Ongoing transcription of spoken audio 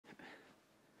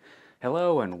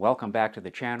Hello and welcome back to the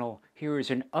channel. Here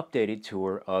is an updated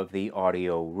tour of the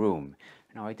audio room.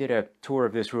 Now, I did a tour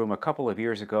of this room a couple of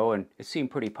years ago and it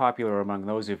seemed pretty popular among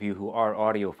those of you who are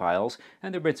audiophiles,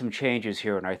 and there have been some changes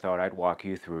here and I thought I'd walk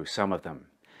you through some of them.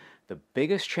 The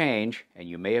biggest change, and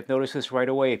you may have noticed this right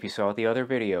away if you saw the other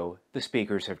video, the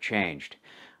speakers have changed.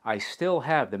 I still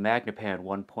have the Magnepan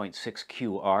 1.6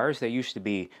 QRs. They used to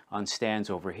be on stands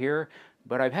over here,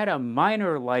 but I've had a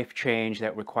minor life change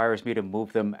that requires me to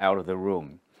move them out of the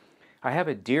room. I have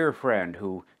a dear friend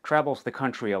who travels the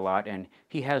country a lot, and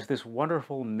he has this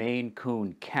wonderful Maine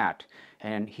Coon cat,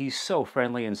 and he's so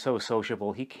friendly and so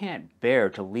sociable, he can't bear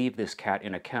to leave this cat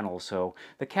in a kennel, so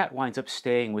the cat winds up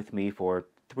staying with me for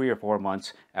 3 or 4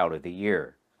 months out of the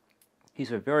year.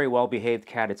 He's a very well-behaved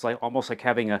cat. It's almost like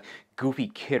having a goofy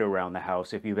kid around the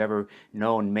house. If you've ever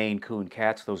known Maine Coon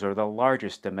cats, those are the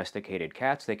largest domesticated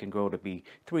cats. They can grow to be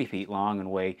 3 feet long and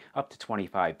weigh up to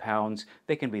 25 pounds.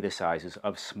 They can be the sizes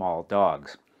of small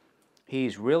dogs.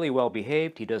 He's really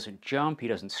well-behaved. He doesn't jump. He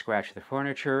doesn't scratch the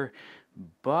furniture.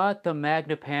 But the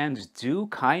Magnepans do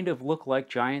kind of look like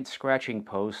giant scratching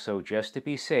posts, so just to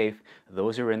be safe,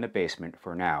 those are in the basement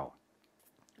for now.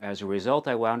 As a result,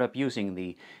 I wound up using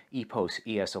the Epos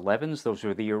ES11s. Those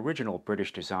are the original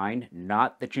British design,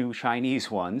 not the new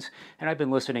Chinese ones, and I've been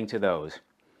listening to those.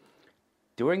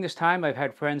 During this time, I've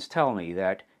had friends tell me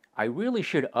that I really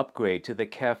should upgrade to the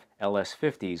KEF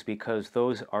LS50s because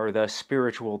those are the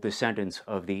spiritual descendants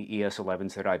of the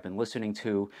ES11s that I've been listening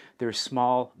to. They're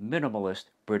small, minimalist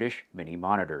British mini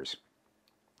monitors.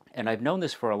 And I've known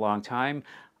this for a long time.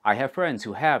 I have friends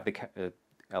who have the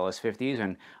LS50s,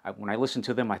 and when I listen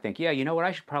to them I think, yeah, you know what,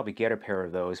 I should probably get a pair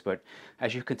of those, but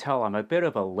as you can tell, I'm a bit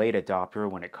of a late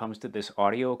adopter when it comes to this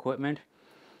audio equipment.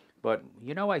 But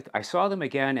you know, I saw them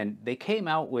again, and they came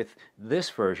out with this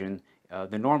version,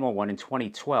 the normal one, in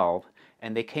 2012,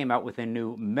 and they came out with a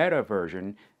new Meta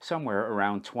version somewhere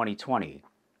around 2020.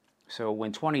 So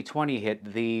when 2020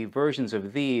 hit, the versions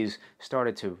of these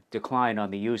started to decline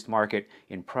on the used market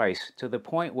in price to the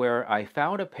point where I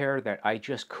found a pair that I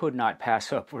just could not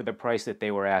pass up for the price that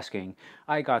they were asking.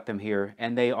 I got them here,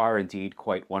 and they are indeed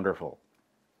quite wonderful.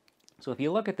 So if you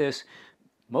look at this,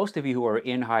 most of you who are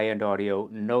in high-end audio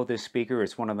know this speaker.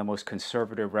 It's one of the most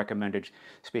conservative recommended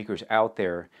speakers out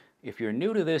there. If you're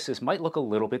new to this, this might look a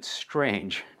little bit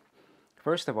strange.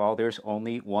 First of all, there's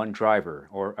only one driver,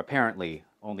 or apparently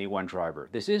only one driver.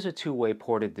 This is a two-way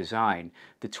ported design.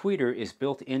 The tweeter is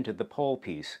built into the pole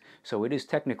piece, so it is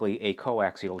technically a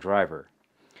coaxial driver.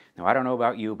 Now, I don't know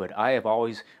about you, but I have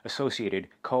always associated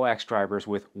coax drivers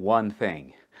with one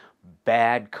thing: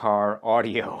 bad car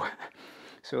audio.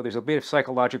 So there's a bit of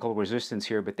psychological resistance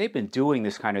here, but they've been doing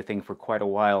this kind of thing for quite a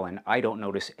while, and I don't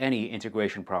notice any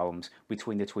integration problems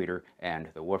between the tweeter and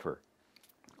the woofer.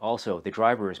 Also, the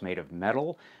driver is made of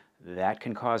metal. That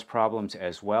can cause problems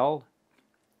as well.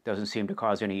 Doesn't seem to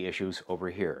cause any issues over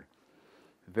here.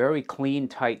 Very clean,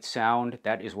 tight sound.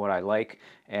 That is what I like,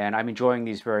 and I'm enjoying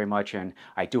these very much, and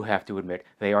I do have to admit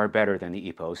they are better than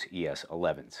the Epos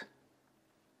ES11s.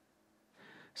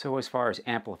 So as far as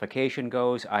amplification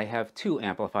goes, I have two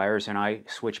amplifiers and I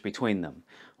switch between them.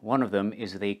 One of them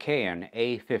is the Caon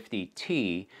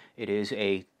A50T. It is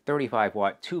a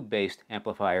 35-watt tube-based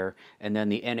amplifier, and then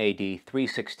the NAD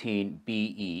 316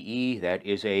 BEE, that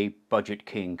is a Budget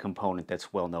King component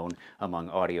that's well known among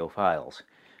audiophiles.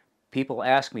 People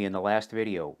ask me in the last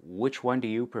video, which one do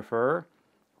you prefer?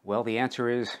 Well, the answer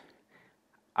is,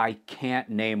 I can't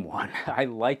name one. I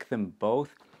like them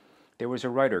both. There was a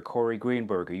writer, Corey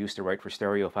Greenberg, who used to write for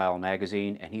Stereophile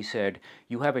magazine, and he said,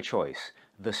 you have a choice: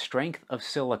 the strength of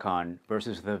silicon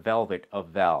versus the velvet of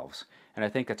valves. And I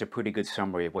think that's a pretty good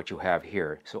summary of what you have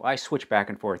here. So I switch back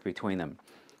and forth between them.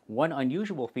 One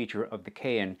unusual feature of the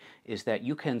Caon is that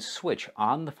you can switch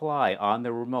on the fly on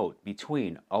the remote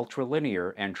between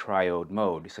ultralinear and triode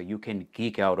mode, so you can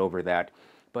geek out over that.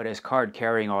 But as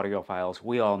card-carrying audiophiles,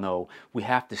 we all know we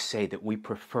have to say that we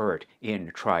prefer it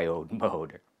in triode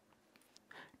mode.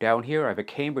 Down here I have a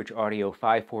Cambridge Audio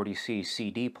 540C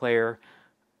CD player.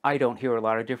 I don't hear a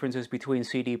lot of differences between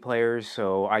CD players,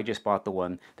 so I just bought the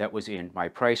one that was in my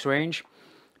price range.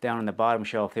 Down on the bottom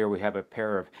shelf there we have a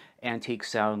pair of Antique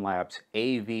Sound Labs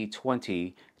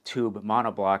AV20 tube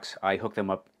monoblocks. I hook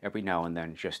them up every now and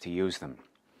then just to use them.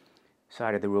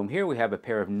 Side of the room here we have a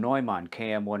pair of Neumann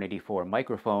KM184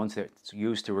 microphones that's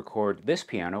used to record this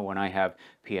piano when I have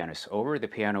pianists over. The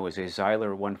piano is a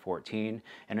Zyler 114,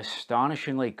 an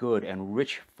astonishingly good and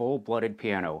rich full-blooded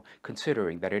piano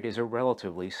considering that it is a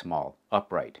relatively small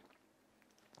upright.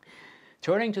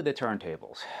 Turning to the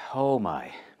turntables, oh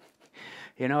my.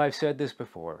 You know, I've said this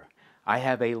before. I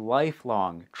have a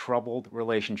lifelong troubled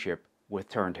relationship with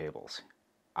turntables.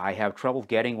 I have trouble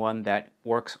getting one that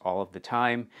works all of the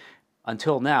time.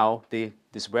 Until now,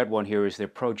 this red one here is the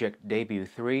Project Debut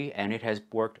 3, and it has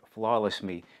worked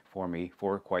flawlessly for me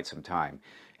for quite some time.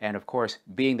 And of course,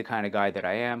 being the kind of guy that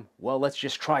I am, well, let's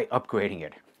just try upgrading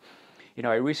it. You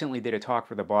know, I recently did a talk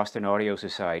for the Boston Audio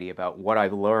Society about what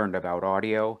I've learned about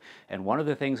audio, and one of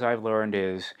the things I've learned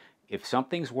is if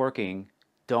something's working,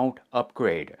 don't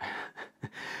upgrade.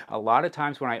 A lot of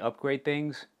times when I upgrade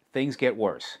things, things get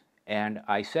worse. And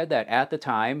I said that at the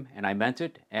time, and I meant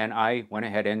it, and I went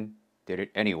ahead and did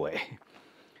it anyway.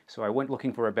 So I went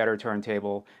looking for a better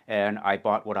turntable, and I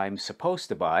bought what I'm supposed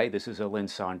to buy. This is a Lynn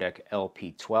Sondeck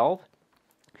LP12.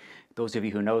 Those of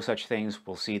you who know such things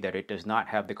will see that it does not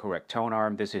have the correct tone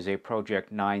arm. This is a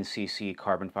Project 9cc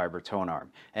carbon fiber tone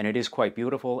arm, and it is quite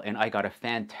beautiful, and I got a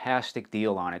fantastic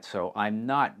deal on it, so I'm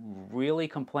not really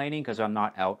complaining because I'm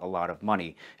not out a lot of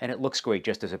money, and it looks great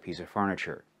just as a piece of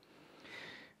furniture.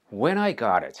 When I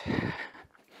got it,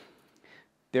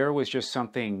 there was just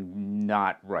something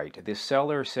not right. The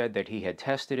seller said that he had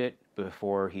tested it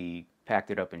before he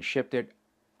packed it up and shipped it.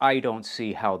 I don't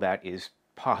see how that is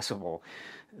possible.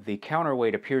 The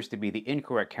counterweight appears to be the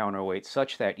incorrect counterweight,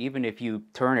 such that even if you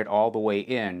turn it all the way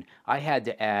in, I had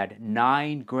to add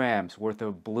 9 grams worth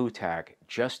of blue tack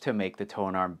just to make the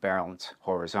tone arm balance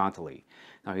horizontally.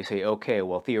 Now you say, okay,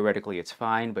 well theoretically it's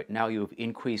fine, but now you've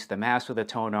increased the mass of the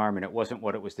tone arm and it wasn't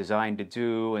what it was designed to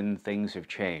do, and things have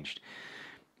changed.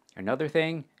 Another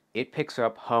thing, it picks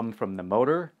up hum from the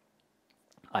motor.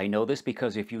 I know this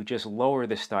because if you just lower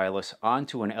the stylus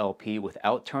onto an LP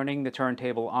without turning the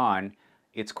turntable on,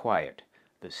 it's quiet.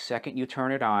 The second you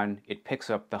turn it on, it picks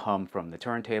up the hum from the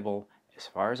turntable. As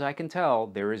far as I can tell,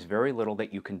 there is very little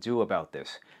that you can do about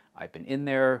this. I've been in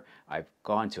there, I've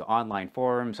gone to online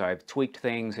forums, I've tweaked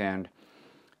things, and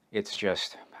it's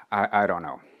just, I don't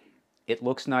know. It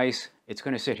looks nice, it's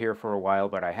going to sit here for a while,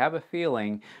 but I have a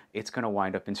feeling it's going to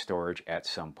wind up in storage at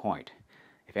some point.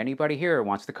 If anybody here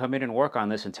wants to come in and work on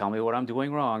this and tell me what I'm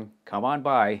doing wrong, come on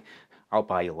by, I'll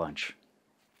buy you lunch.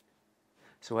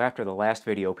 So after the last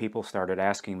video, people started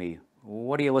asking me,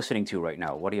 what are you listening to right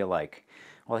now? What do you like?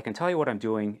 Well, I can tell you what I'm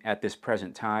doing at this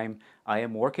present time. I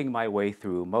am working my way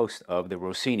through most of the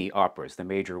Rossini operas, the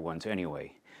major ones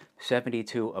anyway.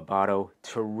 72 Abbado,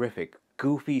 terrific,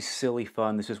 goofy, silly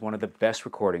fun. This is one of the best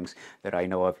recordings that I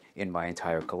know of in my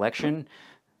entire collection.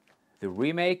 The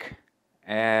remake,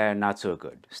 not so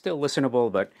good. Still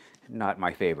listenable, but not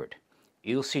my favorite.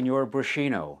 Il Signor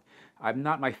Bruscino. I'm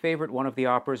not my favorite one of the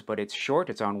operas, but it's short,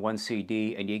 it's on one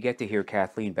CD, and you get to hear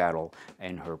Kathleen Battle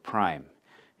in her prime.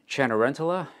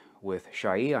 Cenerentola with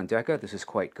Chailly on Decca, this is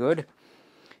quite good.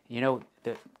 You know,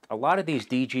 a lot of these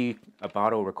DG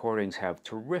Abbado recordings have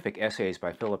terrific essays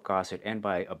by Philip Gossett and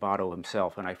by Abbado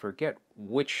himself, and I forget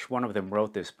which one of them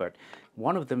wrote this, but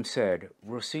one of them said,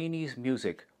 Rossini's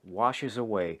music washes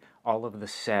away all of the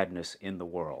sadness in the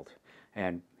world.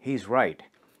 And he's right.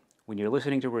 When you're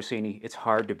listening to Rossini, it's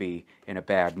hard to be in a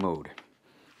bad mood.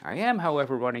 I am,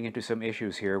 however, running into some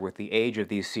issues here with the age of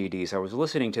these CDs. I was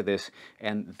listening to this,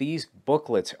 and these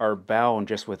booklets are bound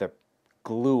just with a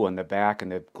glue on the back,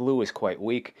 and the glue is quite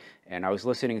weak, and I was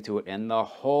listening to it, and the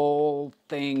whole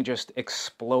thing just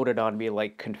exploded on me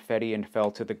like confetti and fell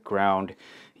to the ground.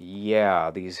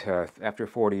 Yeah, these after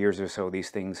 40 years or so, these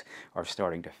things are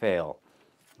starting to fail.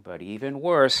 But even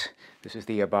worse, this is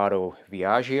the Abbado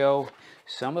Viaggio.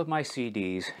 Some of my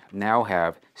CDs now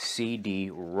have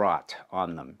CD rot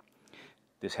on them.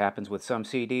 This happens with some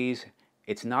CDs.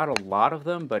 It's not a lot of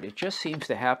them, but it just seems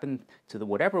to happen to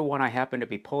whatever one I happen to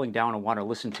be pulling down and want to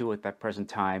listen to at that present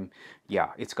time. Yeah,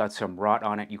 it's got some rot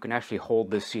on it. You can actually hold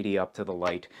this CD up to the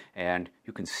light and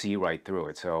you can see right through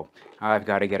it. So I've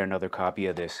got to get another copy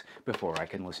of this before I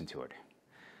can listen to it.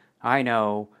 I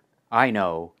know,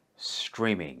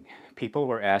 streaming. People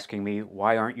were asking me,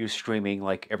 why aren't you streaming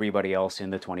like everybody else in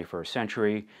the 21st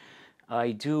century?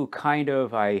 I do kind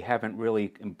of, I haven't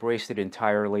really embraced it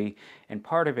entirely, and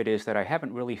part of it is that I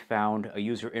haven't really found a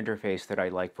user interface that I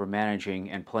like for managing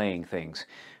and playing things.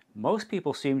 Most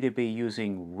people seem to be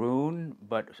using Roon,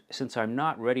 but since I'm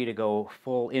not ready to go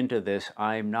full into this,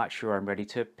 I'm not sure I'm ready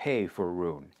to pay for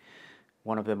Roon.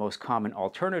 One of the most common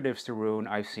alternatives to Roon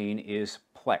I've seen is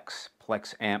Plex,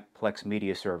 Plex Amp, Plex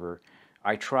Media Server.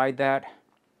 I tried that.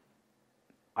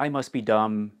 I must be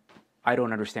dumb. I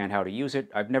don't understand how to use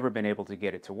it. I've never been able to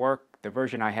get it to work. The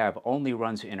version I have only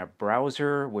runs in a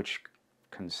browser, which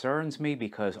concerns me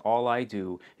because all I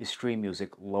do is stream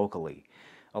music locally.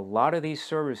 A lot of these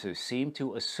services seem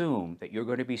to assume that you're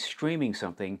going to be streaming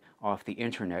something off the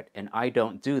internet, and I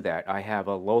don't do that. I have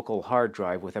a local hard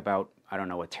drive with about, I don't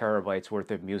know, a terabyte's worth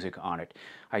of music on it.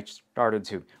 I started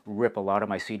to rip a lot of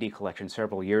my CD collection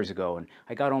several years ago, and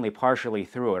I got only partially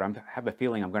through it. I have a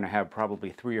feeling I'm going to have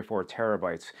probably 3 or 4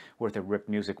 terabytes worth of ripped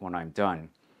music when I'm done.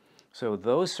 So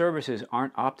those services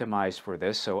aren't optimized for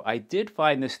this, so I did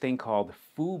find this thing called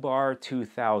FooBar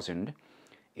 2000.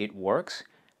 It works.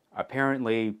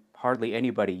 Apparently, hardly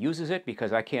anybody uses it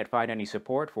because I can't find any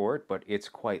support for it, but it's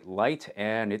quite light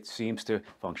and it seems to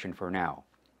function for now.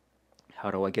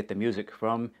 How do I get the music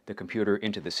from the computer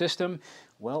into the system?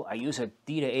 Well, I use a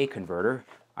D to A converter.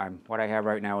 What I have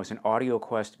right now is an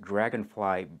AudioQuest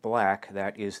Dragonfly Black.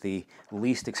 That is the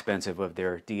least expensive of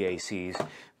their DACs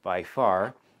by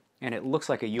far. And it looks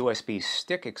like a USB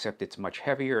stick, except it's much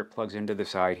heavier. It plugs into the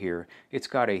side here. It's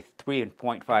got a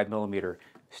 3.5 millimeter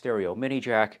stereo mini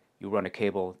jack. You run a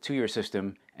cable to your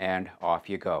system and off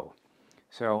you go.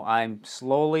 So I'm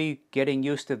slowly getting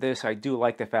used to this. I do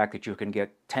like the fact that you can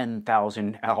get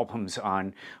 10,000 albums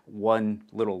on one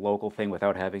little local thing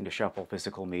without having to shuffle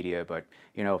physical media, but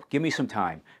you know, give me some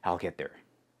time, I'll get there.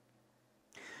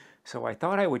 So I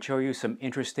thought I would show you some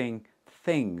interesting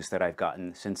things that I've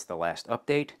gotten since the last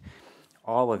update.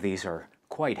 All of these are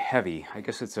quite heavy. I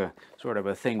guess it's a sort of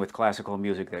a thing with classical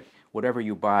music that whatever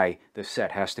you buy, the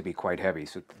set has to be quite heavy.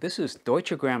 So this is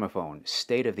Deutsche Grammophon,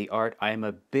 state of the art. I'm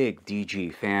a big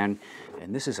DG fan,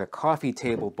 and this is a coffee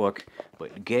table book,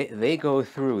 but they go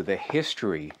through the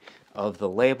history of the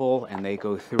label, and they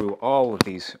go through all of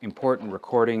these important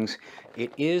recordings.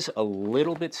 It is a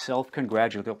little bit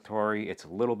self-congratulatory. It's a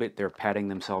little bit they're patting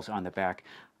themselves on the back.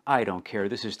 I don't care.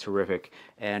 This is terrific.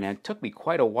 And it took me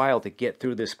quite a while to get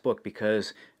through this book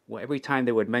because every time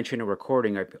they would mention a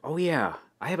recording, I'd, oh yeah,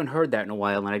 I haven't heard that in a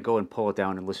while, and I'd go and pull it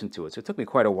down and listen to it. So it took me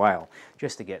quite a while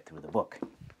just to get through the book.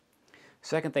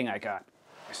 Second thing I got,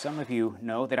 some of you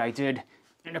know that I did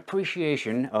an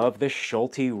appreciation of the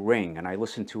Schulte Ring, and I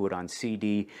listened to it on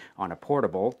CD on a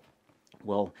portable.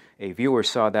 Well, a viewer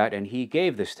saw that and he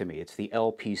gave this to me. It's the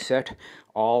LP set,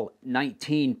 all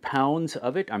 19 pounds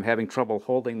of it. I'm having trouble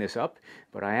holding this up,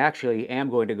 but I actually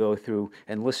am going to go through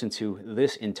and listen to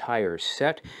this entire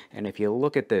set. And if you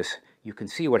look at this, you can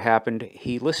see what happened.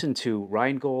 He listened to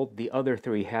Rheingold. The other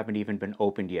 3 haven't even been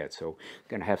opened yet, so I'm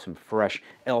going to have some fresh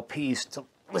LPs to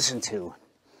listen to.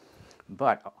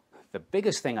 But the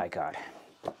biggest thing I got,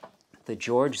 the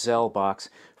George Zell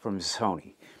box from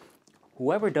Sony.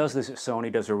 Whoever does this at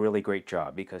Sony does a really great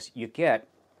job because you get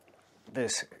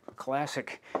this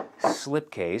classic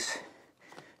slipcase,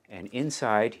 and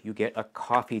inside you get a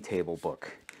coffee table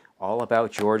book all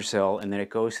about George Zell, and then it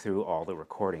goes through all the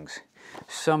recordings.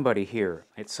 Somebody here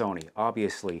at Sony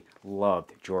obviously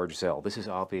loved George Zell. This is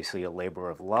obviously a labor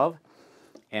of love,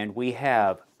 and we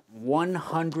have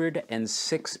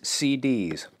 106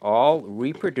 CDs, all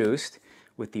reproduced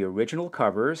with the original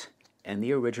covers and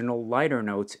the original liner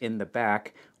notes in the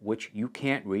back, which you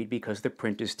can't read because the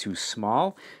print is too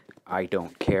small. I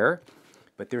don't care.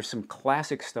 But there's some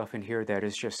classic stuff in here that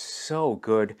is just so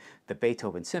good. The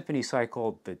Beethoven Symphony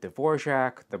Cycle, the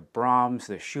Dvorak, the Brahms,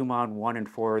 the Schumann 1 and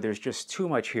 4. There's just too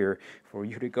much here for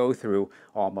you to go through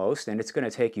almost, and it's going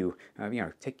to take you,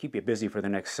 keep you busy for the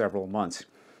next several months.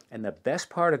 And the best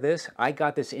part of this, I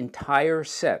got this entire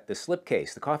set, the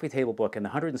slipcase, the coffee table book, and the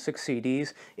 106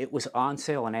 CDs. It was on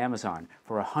sale on Amazon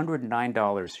for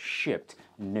 $109 shipped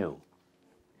new.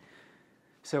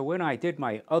 So when I did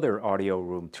my other audio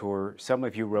room tour, some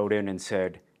of you wrote in and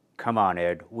said, "Come on,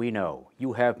 Ed, we know.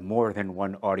 You have more than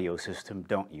one audio system,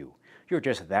 don't you? You're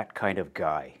just that kind of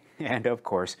guy." And of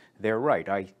course, they're right.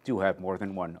 I do have more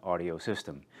than one audio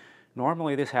system.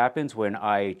 Normally this happens when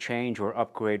I change or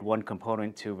upgrade one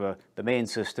component to the main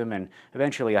system, and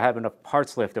eventually I have enough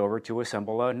parts left over to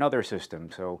assemble another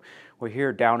system. So we're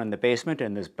here down in the basement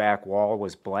and this back wall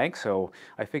was blank, so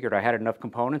I figured I had enough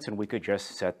components and we could just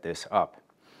set this up.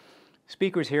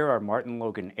 Speakers here are Martin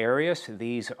Logan Arius.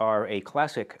 These are a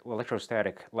classic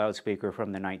electrostatic loudspeaker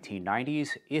from the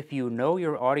 1990s. If you know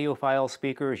your audiophile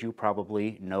speakers, you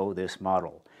probably know this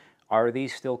model. Are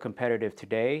these still competitive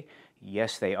today?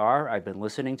 Yes, they are. I've been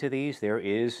listening to these. There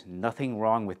is nothing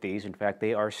wrong with these. In fact,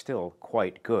 they are still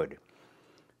quite good.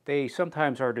 They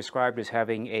sometimes are described as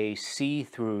having a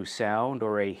see-through sound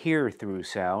or a hear-through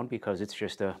sound because it's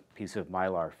just a piece of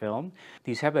Mylar film.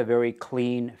 These have a very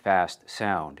clean, fast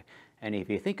sound. And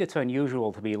if you think it's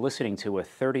unusual to be listening to a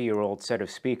 30-year-old set of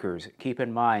speakers, keep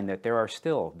in mind that there are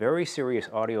still very serious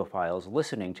audiophiles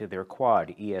listening to their quad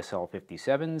ESL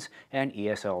 57s and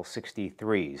ESL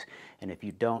 63s. And if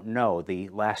you don't know, the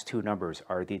last 2 numbers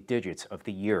are the digits of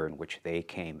the year in which they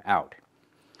came out.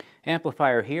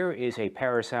 Amplifier here is a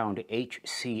Parasound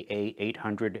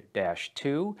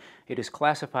HCA800-2. It is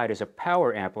classified as a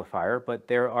power amplifier, but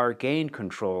there are gain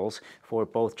controls for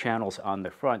both channels on the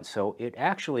front, so it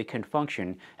actually can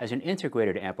function as an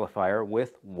integrated amplifier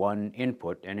with one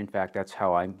input, and in fact that's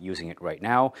how I'm using it right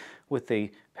now with the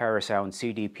Parasound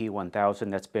CDP-1000.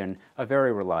 That's been a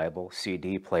very reliable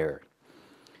CD player.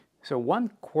 So one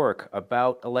quirk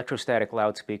about electrostatic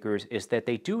loudspeakers is that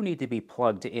they do need to be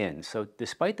plugged in. So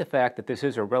despite the fact that this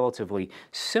is a relatively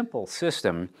simple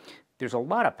system, there's a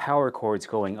lot of power cords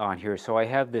going on here. So I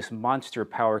have this monster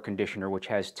power conditioner which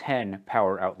has 10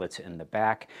 power outlets in the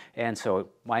back, and so it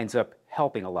winds up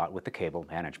helping a lot with the cable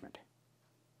management.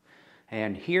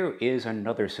 And here is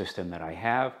another system that I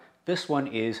have. This one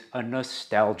is a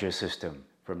nostalgia system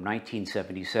from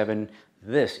 1977.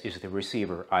 This is the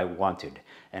receiver I wanted,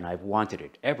 and I've wanted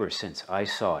it ever since I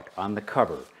saw it on the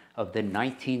cover of the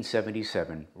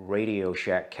 1977 Radio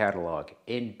Shack catalog,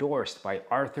 endorsed by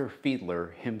Arthur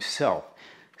Fiedler himself.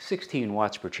 16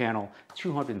 watts per channel,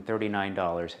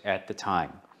 $239 at the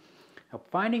time. Now,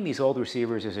 finding these old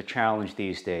receivers is a challenge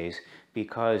these days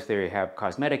because they have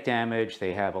cosmetic damage,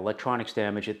 they have electronics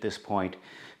damage at this point.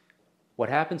 What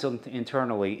happens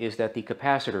internally is that the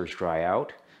capacitors dry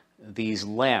out. These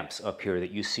lamps up here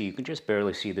that you see, you can just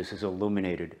barely see this is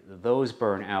illuminated, those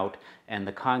burn out and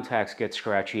the contacts get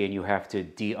scratchy and you have to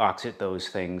deoxit those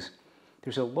things.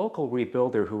 There's a local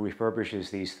rebuilder who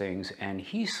refurbishes these things, and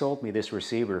he sold me this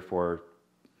receiver for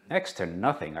next to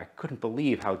nothing. I couldn't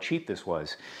believe how cheap this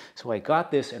was. So I got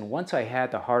this, and once I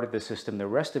had the heart of the system, the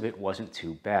rest of it wasn't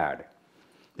too bad.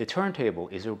 The turntable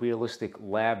is a Realistic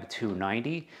Lab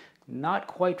 290. Not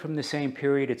quite from the same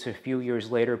period, it's a few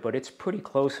years later, but it's pretty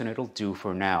close and it'll do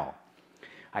for now.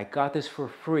 I got this for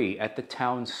free at the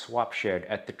town swap shed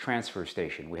at the transfer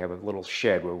station. We have a little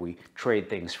shed where we trade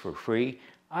things for free.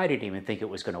 I didn't even think it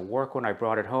was going to work when I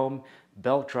brought it home.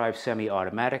 Belt drive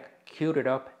semi-automatic, queued it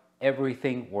up,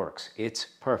 everything works. It's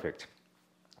perfect.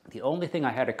 The only thing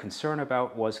I had a concern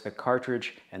about was the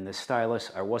cartridge and the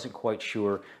stylus. I wasn't quite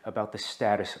sure about the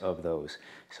status of those.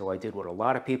 So I did what a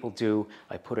lot of people do.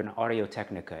 I put an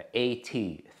Audio-Technica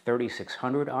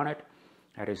AT3600 on it.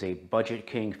 That is a Budget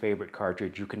King favorite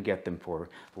cartridge. You can get them for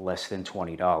less than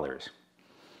 $20.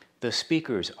 The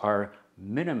speakers are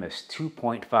Minimus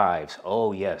 2.5s.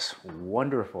 Oh yes,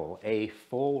 wonderful. A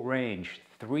full range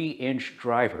 3-inch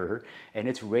driver, and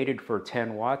it's rated for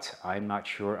 10 watts. I'm not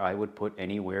sure I would put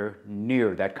anywhere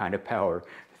near that kind of power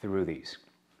through these.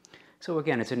 So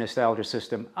again, it's a nostalgia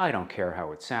system. I don't care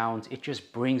how it sounds. It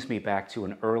just brings me back to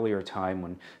an earlier time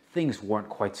when things weren't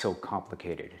quite so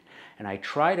complicated. And I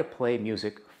try to play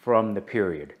music from the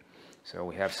period. So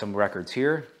we have some records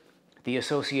here. The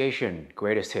Association,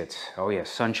 Greatest Hits. Oh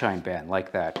yes, Sunshine Band,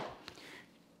 like that.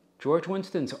 George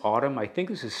Winston's Autumn. I think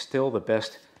this is still the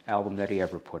best album that he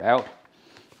ever put out.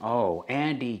 Oh,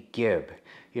 Andy Gibb.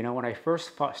 You know, when I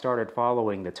first started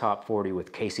following the Top 40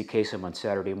 with Casey Kasem on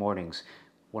Saturday mornings,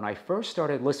 when I first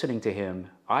started listening to him,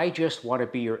 I Just Want to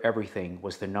Be Your Everything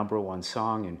was the #1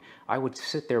 song, and I would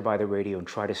sit there by the radio and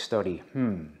try to study,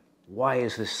 why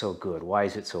is this so good? Why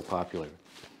is it so popular?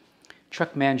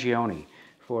 Chuck Mangione.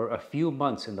 For a few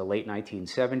months in the late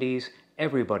 1970s,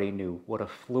 everybody knew what a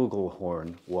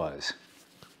flugelhorn was.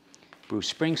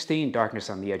 Bruce Springsteen, Darkness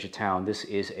on the Edge of Town. This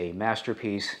is a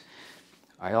masterpiece.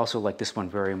 I also like this one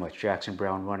very much. Jackson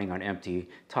Browne, Running on Empty,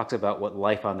 talks about what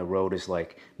life on the road is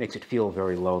like, makes it feel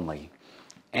very lonely.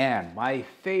 And my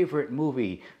favorite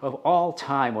movie of all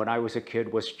time when I was a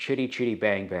kid was Chitty Chitty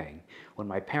Bang Bang. When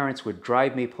my parents would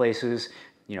drive me places,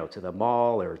 you know, to the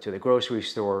mall or to the grocery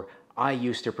store, I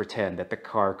used to pretend that the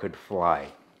car could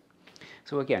fly.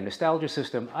 So again, nostalgia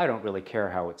system, I don't really care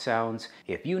how it sounds.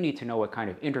 If you need to know what kind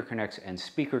of interconnects and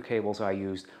speaker cables I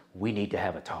used, we need to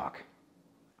have a talk.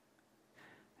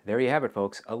 There you have it,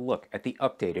 folks, a look at the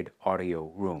updated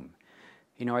audio room.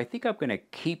 You know, I think I'm going to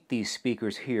keep these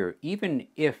speakers here, even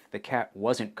if the cat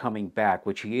wasn't coming back,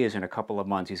 which he is in a couple of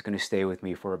months. He's going to stay with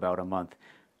me for about a month.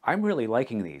 I'm really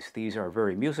liking these. These are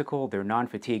very musical, they're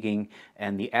non-fatiguing,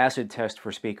 and the acid test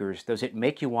for speakers, does it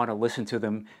make you want to listen to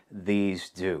them? These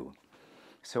do.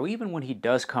 So even when he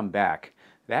does come back,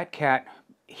 that cat,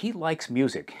 he likes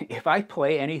music. If I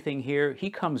play anything here,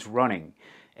 he comes running.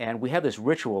 And we have this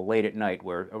ritual late at night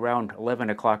where around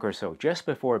 11 o'clock or so, just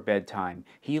before bedtime,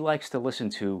 he likes to listen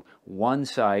to one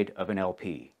side of an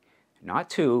LP.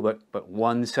 Not two, but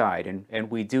one side,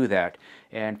 and we do that.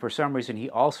 And for some reason,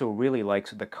 he also really likes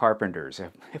the Carpenters.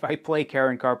 If I play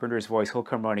Karen Carpenter's voice, he'll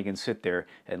come running and sit there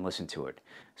and listen to it.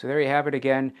 So there you have it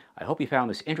again. I hope you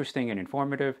found this interesting and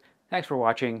informative. Thanks for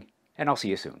watching, and I'll see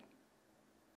you soon.